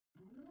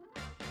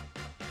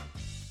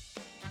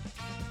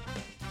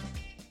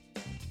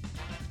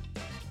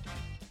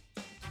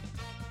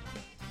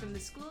From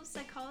the School of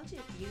Psychology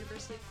at the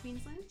University of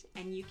Queensland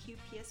and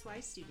UQ-PSY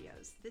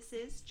Studios, this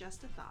is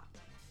Just a Thought,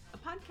 a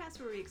podcast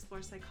where we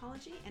explore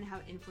psychology and how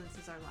it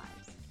influences our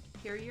lives.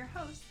 Here are your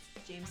hosts,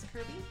 James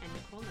Kirby and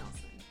Nicole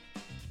Nelson.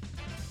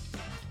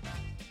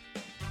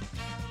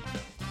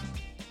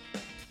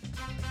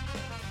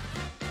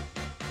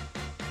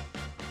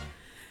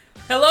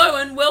 Hello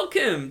and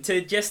welcome to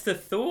Just a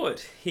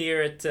Thought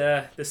here at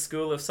the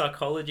School of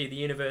Psychology, the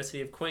University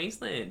of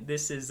Queensland.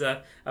 This is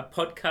a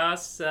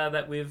podcast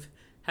that we've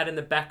had in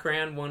the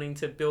background wanting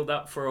to build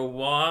up for a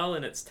while,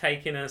 and it's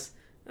taken us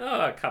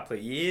a couple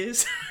of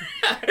years.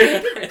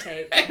 Give or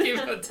take. Give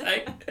or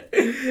take.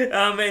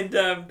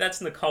 That's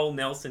Nicole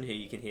Nelson, who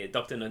you can hear,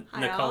 Dr.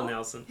 Nicole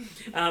Nelson.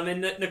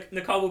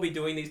 Nicole will be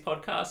doing these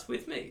podcasts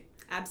with me.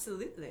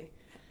 Absolutely.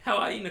 How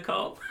are you,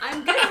 Nicole?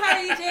 I'm good. How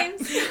are you,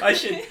 James? I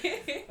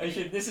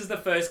should. This is the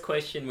first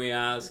question we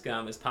ask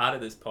as part of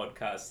this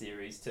podcast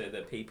series to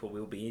the people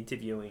we'll be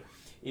interviewing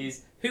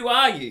is, who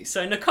are you?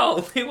 So,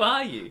 Nicole, who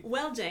are you?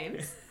 Well,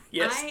 James,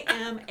 yes. I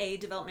am a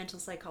developmental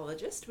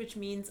psychologist, which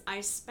means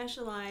I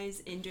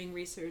specialize in doing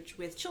research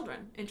with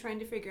children and trying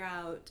to figure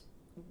out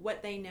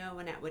what they know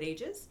and at what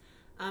ages.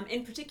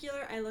 In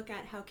particular, I look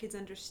at how kids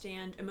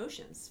understand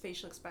emotions,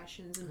 facial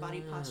expressions, and body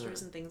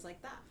postures and things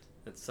like that.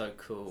 That's so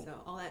cool. So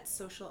all that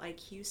social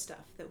IQ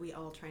stuff that we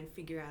all try and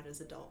figure out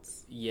as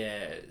adults.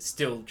 Yeah,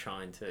 still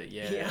trying to,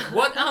 Yeah.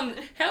 What,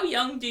 how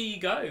young do you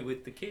go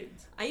with the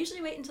kids? I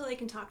usually wait until they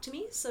can talk to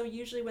me, so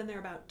usually when they're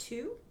about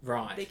 2,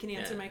 right, they can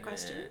answer my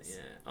questions. Yeah.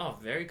 Oh,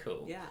 very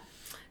cool. Yeah.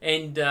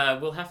 And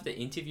we'll have to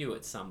interview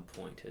at some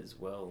point as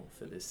well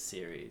for this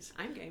series.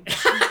 I'm game.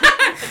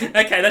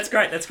 Okay, that's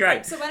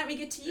great. So why don't we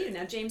get to you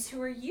now, James?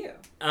 Who are you?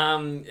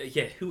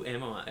 Who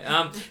am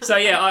I?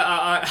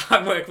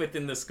 I work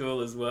within the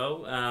school as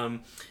well.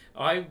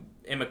 I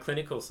am a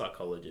clinical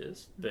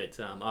psychologist, but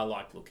I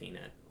like looking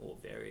at all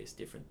various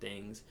different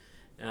things.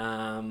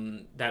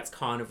 That's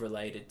kind of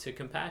related to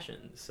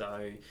compassion.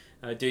 So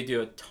I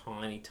do a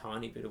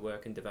tiny bit of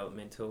work in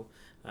developmental.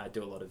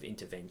 Do a lot of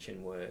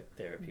intervention work,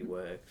 therapy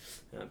work,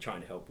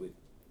 trying to help with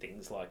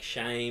things like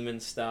shame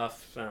and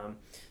stuff,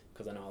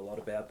 because I know a lot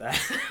about that.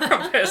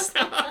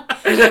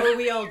 Well,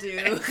 we all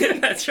do.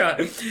 That's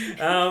right.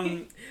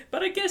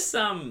 But I guess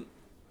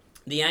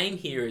the aim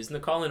here is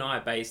Nicole and I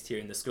are based here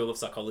in the School of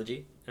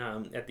Psychology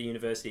at the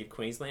University of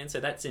Queensland. So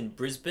that's in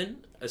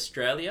Brisbane,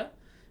 Australia.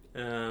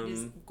 It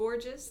is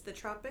gorgeous, the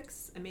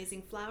tropics,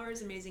 amazing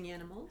flowers, amazing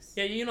animals.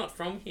 Yeah, you're not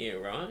from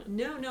here, right?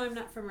 No, I'm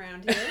not from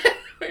around here.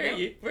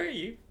 Where are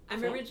you?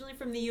 I'm originally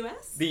from the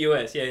U.S. The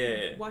U.S.,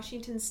 yeah.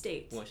 Washington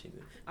State.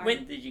 Washington.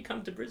 When did you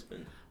come to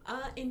Brisbane?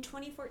 In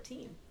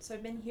 2014. So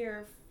I've been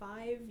here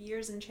 5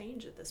 years and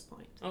change at this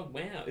point. Oh,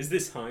 wow. Is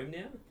this home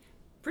now?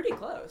 Pretty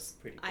close.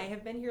 I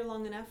have been here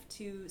long enough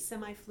to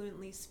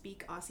semi-fluently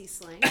speak Aussie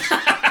slang.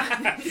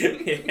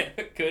 Yeah,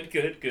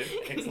 good.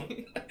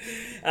 Excellent.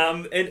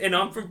 And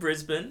I'm from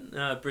Brisbane,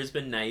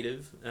 Brisbane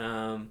native,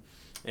 and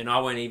I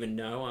won't even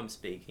know I'm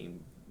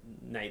speaking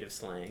native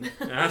slang.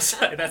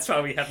 So that's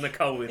why we have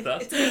Nicole with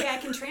us. It's okay, I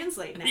can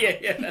translate now.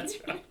 Yeah, that's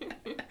right.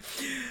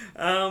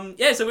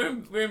 So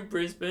we're in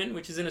Brisbane,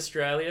 which is in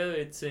Australia.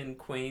 It's in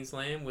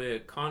Queensland. We're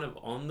kind of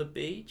on the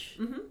beach,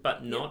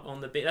 but not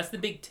on the beach. That's the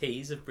big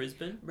tease of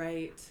Brisbane.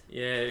 Right.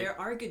 Yeah. There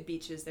are good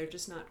beaches. They're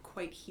just not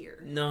quite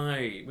here. No,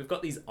 we've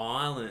got these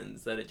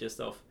islands that are just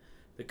off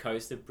the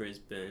coast of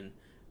Brisbane.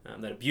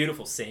 That are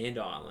beautiful sand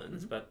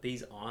islands, but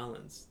these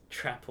islands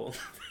trap all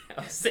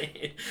our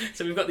sand.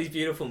 So we've got these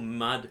beautiful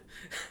mud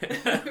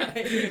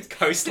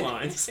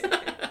coastlines.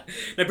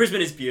 No,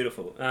 Brisbane is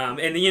beautiful,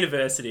 and the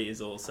university is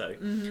also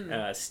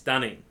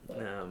stunning.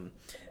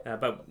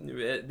 But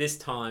this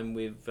time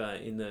we've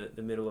in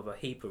the middle of a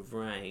heap of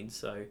rain,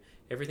 so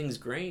everything's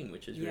green,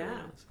 which is really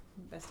nice.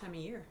 Best time of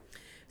year.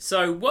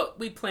 So what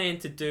we plan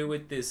to do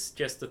with this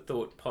Just a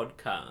Thought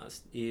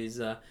podcast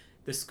is...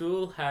 the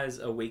school has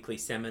a weekly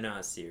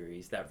seminar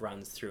series that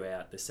runs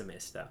throughout the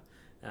semester.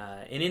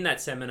 And in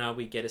that seminar,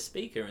 we get a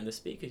speaker, and the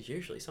speaker is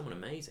usually someone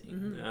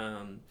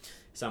amazing.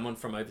 Someone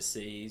from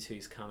overseas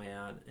who's come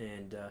out,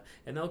 and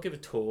they'll give a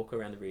talk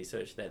around the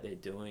research that they're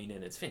doing,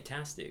 and it's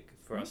fantastic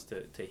for us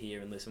to hear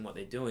and listen what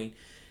they're doing.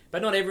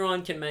 But not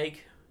everyone can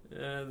make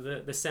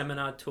the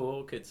seminar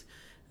talk. It's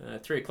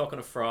 3 o'clock on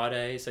a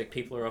Friday, so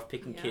people are off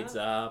picking kids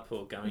up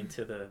or going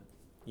to the,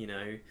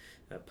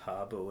 a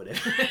pub or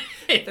whatever.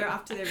 They're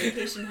off to their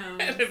vacation home.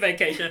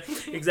 Vacation,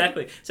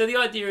 exactly. So the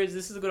idea is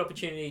this is a good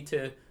opportunity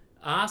to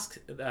ask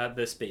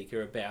the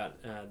speaker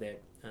about their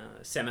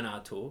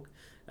seminar talk,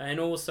 and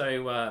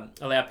also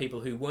allow people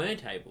who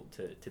weren't able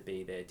to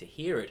be there to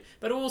hear it,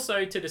 but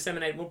also to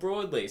disseminate more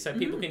broadly so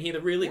people can hear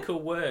the really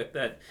cool work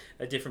that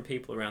different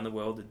people around the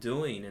world are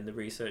doing and the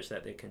research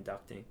that they're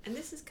conducting. And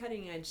this is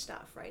cutting edge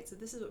stuff, right? So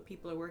this is what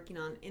people are working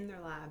on in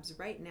their labs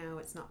right now.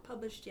 It's not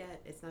published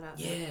yet. It's not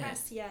out in the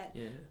press yet.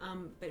 Yeah.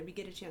 But we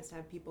get a chance to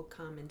have people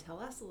come and tell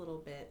us a little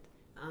bit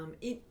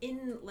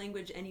in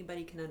language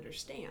anybody can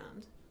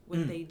understand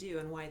what they do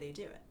and why they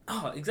do it.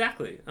 Oh,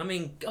 exactly. I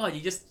mean, God,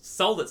 you just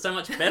sold it so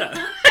much better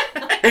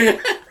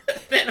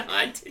than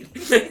I did.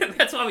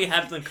 That's why we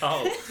have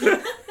Nicole.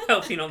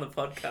 helping on the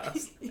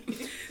podcast.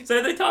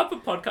 So the type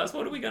of podcast,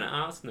 what are we going to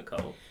ask,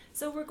 Nicole?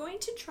 So we're going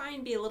to try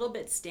and be a little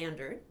bit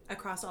standard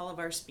across all of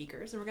our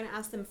speakers, and we're going to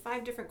ask them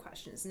 5 different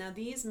questions. Now,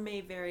 these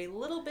may vary a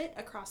little bit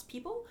across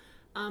people,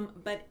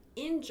 but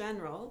in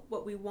general,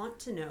 what we want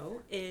to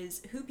know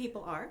is who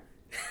people are.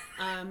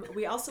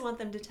 We also want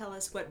them to tell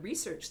us what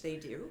research they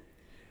do,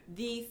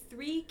 the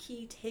 3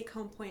 key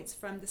take-home points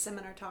from the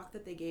seminar talk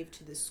that they gave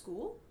to the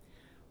school,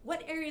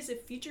 what areas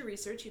of future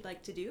research you'd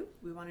like to do.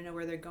 We want to know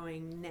where they're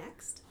going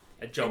next.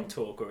 A job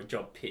talk or a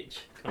job pitch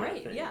kind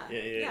of thing.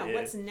 Yeah.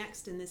 What's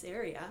next in this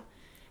area?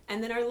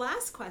 And then our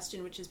last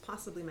question, which is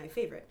possibly my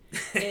favorite,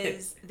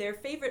 is their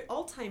favorite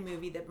all-time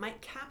movie that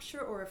might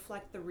capture or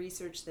reflect the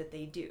research that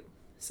they do.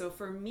 So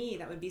for me,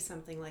 that would be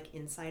something like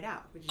Inside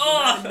Out, which is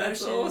about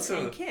emotions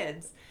and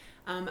kids.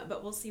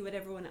 But we'll see what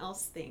everyone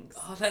else thinks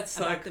that's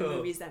so about cool. the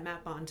movies that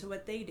map on to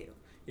what they do.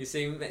 You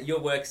see, your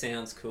work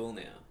sounds cool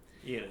now.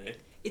 You know.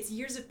 It's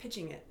years of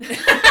pitching it,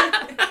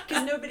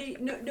 because nobody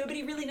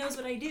really knows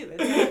what I do.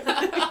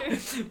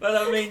 But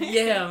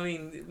I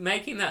mean,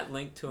 making that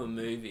link to a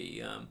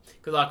movie,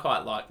 because I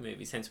quite like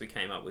movies, hence we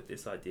came up with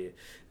this idea.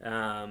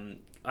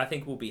 I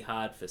think will be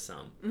hard for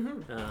some.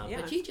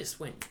 But you just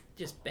went,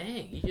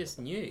 bang, you just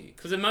knew,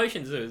 because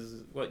emotions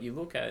is what you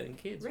look at in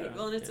kids. Right.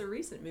 Well, and it's a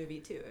recent movie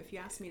too. If you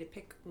asked me to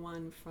pick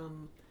one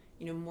from,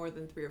 more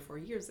than 3 or 4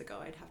 years ago,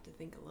 I'd have to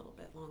think a little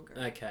bit longer.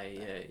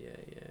 Okay.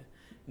 Yeah.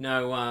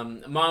 No,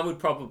 mine would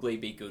probably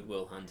be Good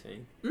Will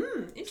Hunting.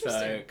 Interesting.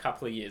 So a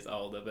couple of years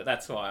older, but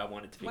that's why I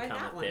wanted to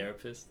become a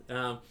therapist.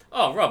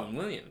 Robin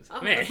Williams.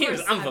 Man, he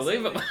was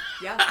unbelievable.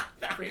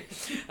 Absolutely.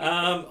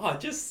 Yeah.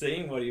 Just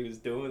seeing what he was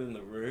doing in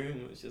the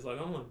room, it was just like,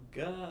 oh my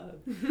God,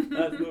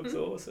 that looks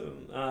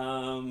awesome.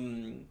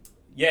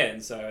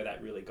 And so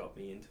that really got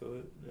me into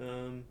it.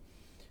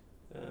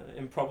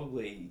 And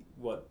probably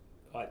what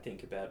I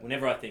think about,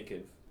 whenever I think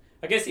of,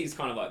 I guess he's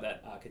kind of like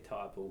that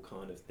archetypal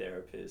kind of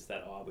therapist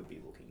that I would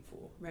be looking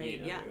for.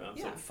 Right,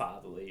 Sort of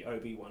fatherly,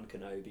 Obi-Wan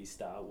Kenobi,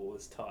 Star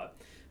Wars type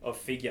of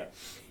figure.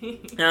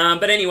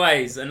 But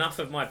anyways, enough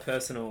of my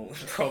personal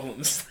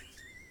problems.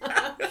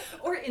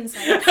 Or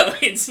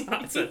insights.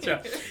 Insights, that's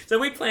right. So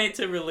we plan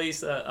to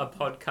release a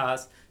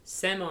podcast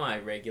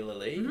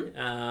semi-regularly.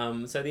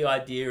 So the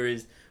idea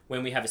is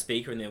when we have a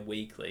speaker in there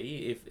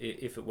weekly,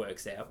 if it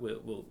works out,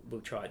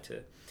 we'll try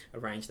to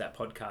arrange that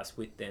podcast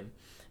with them.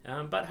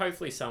 But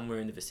hopefully somewhere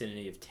in the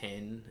vicinity of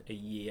 10 a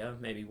year,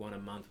 maybe 1 a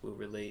month we'll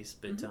release,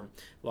 but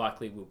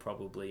likely we'll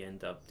probably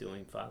end up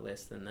doing far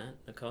less than that,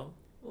 Nicole.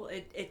 Well,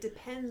 it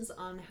depends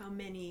on how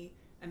many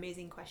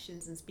amazing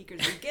questions and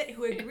speakers we get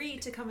who agree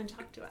to come and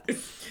talk to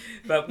us.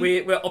 But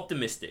we're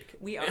optimistic.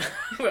 We are.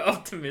 We're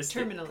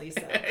optimistic. Terminally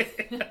so.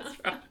 That's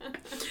right.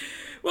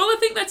 Well, I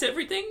think that's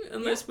everything,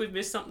 unless we've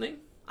missed something.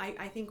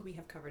 I think we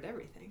have covered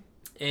everything.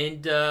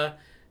 And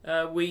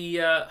we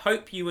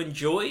hope you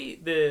enjoy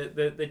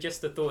the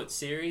Just a Thought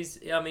series.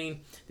 I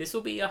mean, this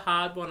will be a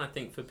hard one, I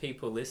think, for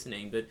people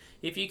listening, but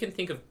if you can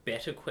think of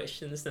better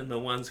questions than the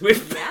ones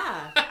we've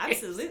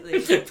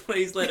absolutely.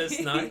 Please let us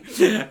know.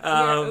 We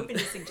are open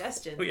to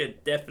suggestions. We are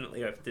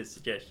definitely open to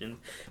suggestions,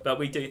 but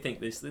we do think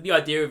the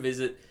idea of is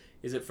it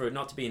for it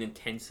not to be an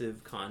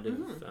intensive kind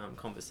of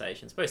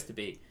conversation. It's supposed to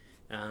be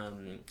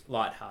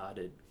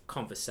lighthearted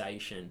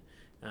conversation,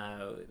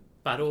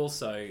 but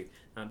also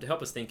to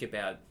help us think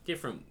about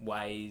different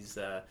ways.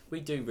 We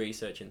do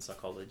research in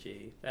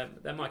psychology.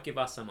 That might give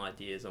us some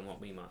ideas on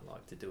what we might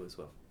like to do as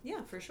well.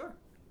 Yeah, for sure.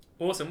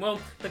 Awesome. Well,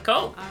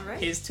 Nicole, all right.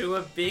 Here's to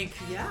a big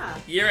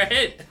year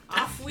ahead.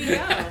 Off we go.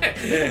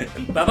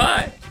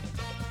 Bye-bye.